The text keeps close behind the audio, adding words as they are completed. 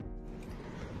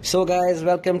So, guys,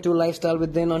 welcome to Lifestyle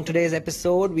Within. On today's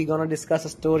episode, we're gonna discuss a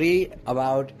story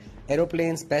about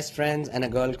aeroplanes, best friends, and a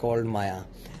girl called Maya.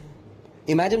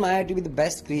 Imagine Maya to be the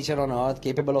best creature on earth,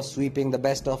 capable of sweeping the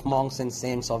best of monks and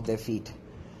saints off their feet.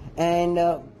 And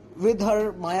with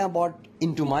her, Maya brought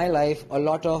into my life a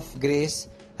lot of grace,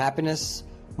 happiness,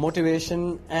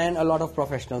 motivation, and a lot of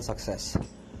professional success.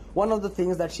 One of the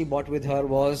things that she brought with her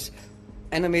was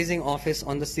an amazing office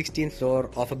on the 16th floor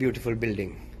of a beautiful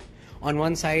building. On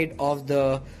one side of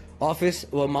the office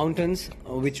were mountains,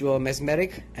 which were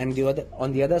mesmeric, and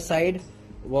on the other side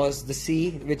was the sea,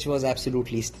 which was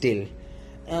absolutely still.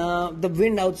 The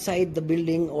wind outside the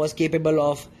building was capable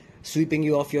of sweeping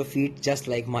you off your feet, just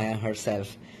like Maya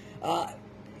herself.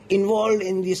 Involved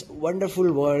in this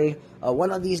wonderful world, one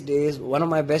of these days, one of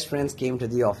my best friends came to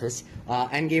the office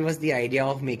and gave us the idea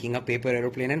of making a paper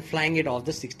aeroplane and flying it off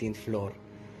the 16th floor.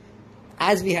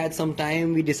 As we had some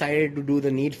time, we decided to do the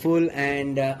needful,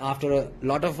 and after a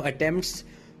lot of attempts,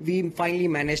 we finally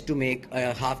managed to make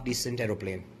a half decent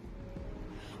aeroplane.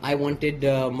 I wanted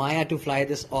Maya to fly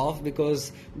this off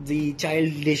because the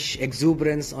childish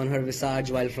exuberance on her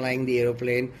visage while flying the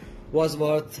aeroplane was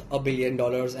worth $1 billion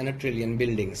and a trillion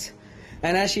buildings.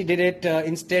 And as she did it,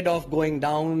 instead of going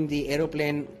down, the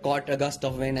aeroplane caught a gust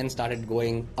of wind and started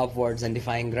going upwards and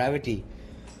defying gravity.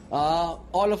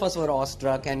 All of us were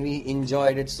awestruck and we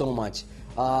enjoyed it so much.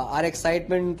 Our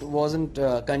excitement wasn't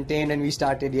contained, and we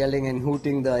started yelling and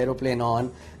hooting the aeroplane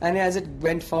on. And as it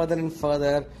went further and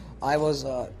further, I was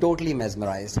totally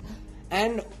mesmerized.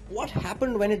 And what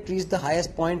happened when it reached the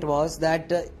highest point was that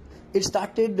it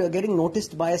started getting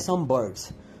noticed by some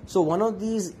birds. So one of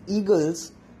these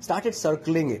eagles started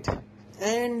circling it,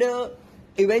 and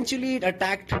eventually it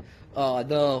attacked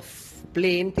the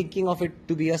plane, thinking of it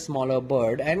to be a smaller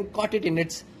bird, and caught it in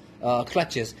its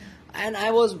clutches. And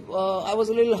I was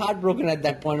a little heartbroken at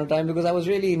that point of time, because I was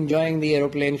really enjoying the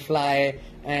aeroplane fly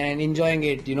and enjoying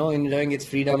it, enjoying its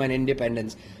freedom and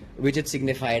independence, which it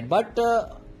signified. But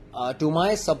to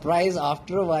my surprise,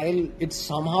 after a while, it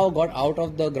somehow got out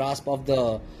of the grasp of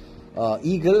the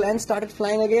eagle and started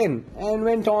flying again, and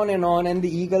went on, and the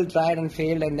eagle tried and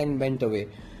failed and then went away.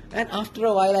 And after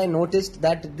a while, I noticed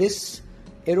that this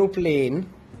aeroplane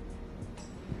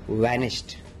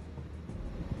vanished.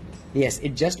 Yes,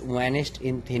 it just vanished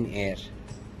in thin air.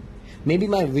 Maybe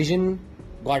my vision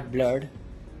got blurred,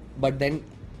 but then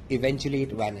eventually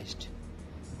it vanished.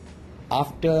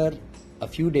 After a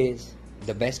few days,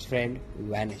 the best friend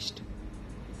vanished.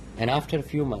 And after a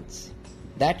few months,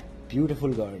 that beautiful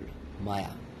girl,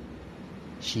 Maya,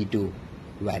 she too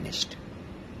vanished.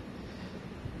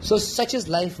 So such is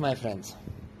life, my friends.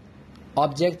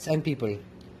 Objects and people,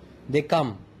 they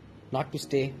come not to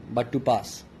stay but to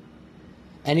pass.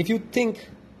 And if you think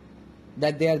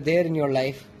that they are there in your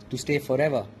life to stay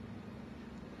forever,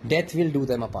 death will do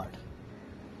them apart.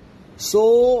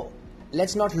 So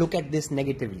let's not look at this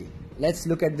negatively. Let's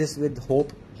look at this with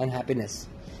hope and happiness.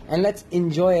 And let's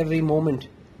enjoy every moment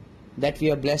that we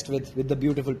are blessed with the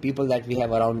beautiful people that we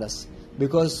have around us.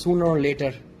 Because sooner or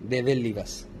later, they will leave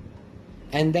us.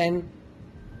 And then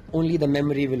only the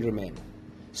memory will remain.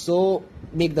 So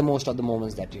make the most of the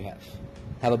moments that you have.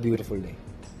 Have a beautiful day.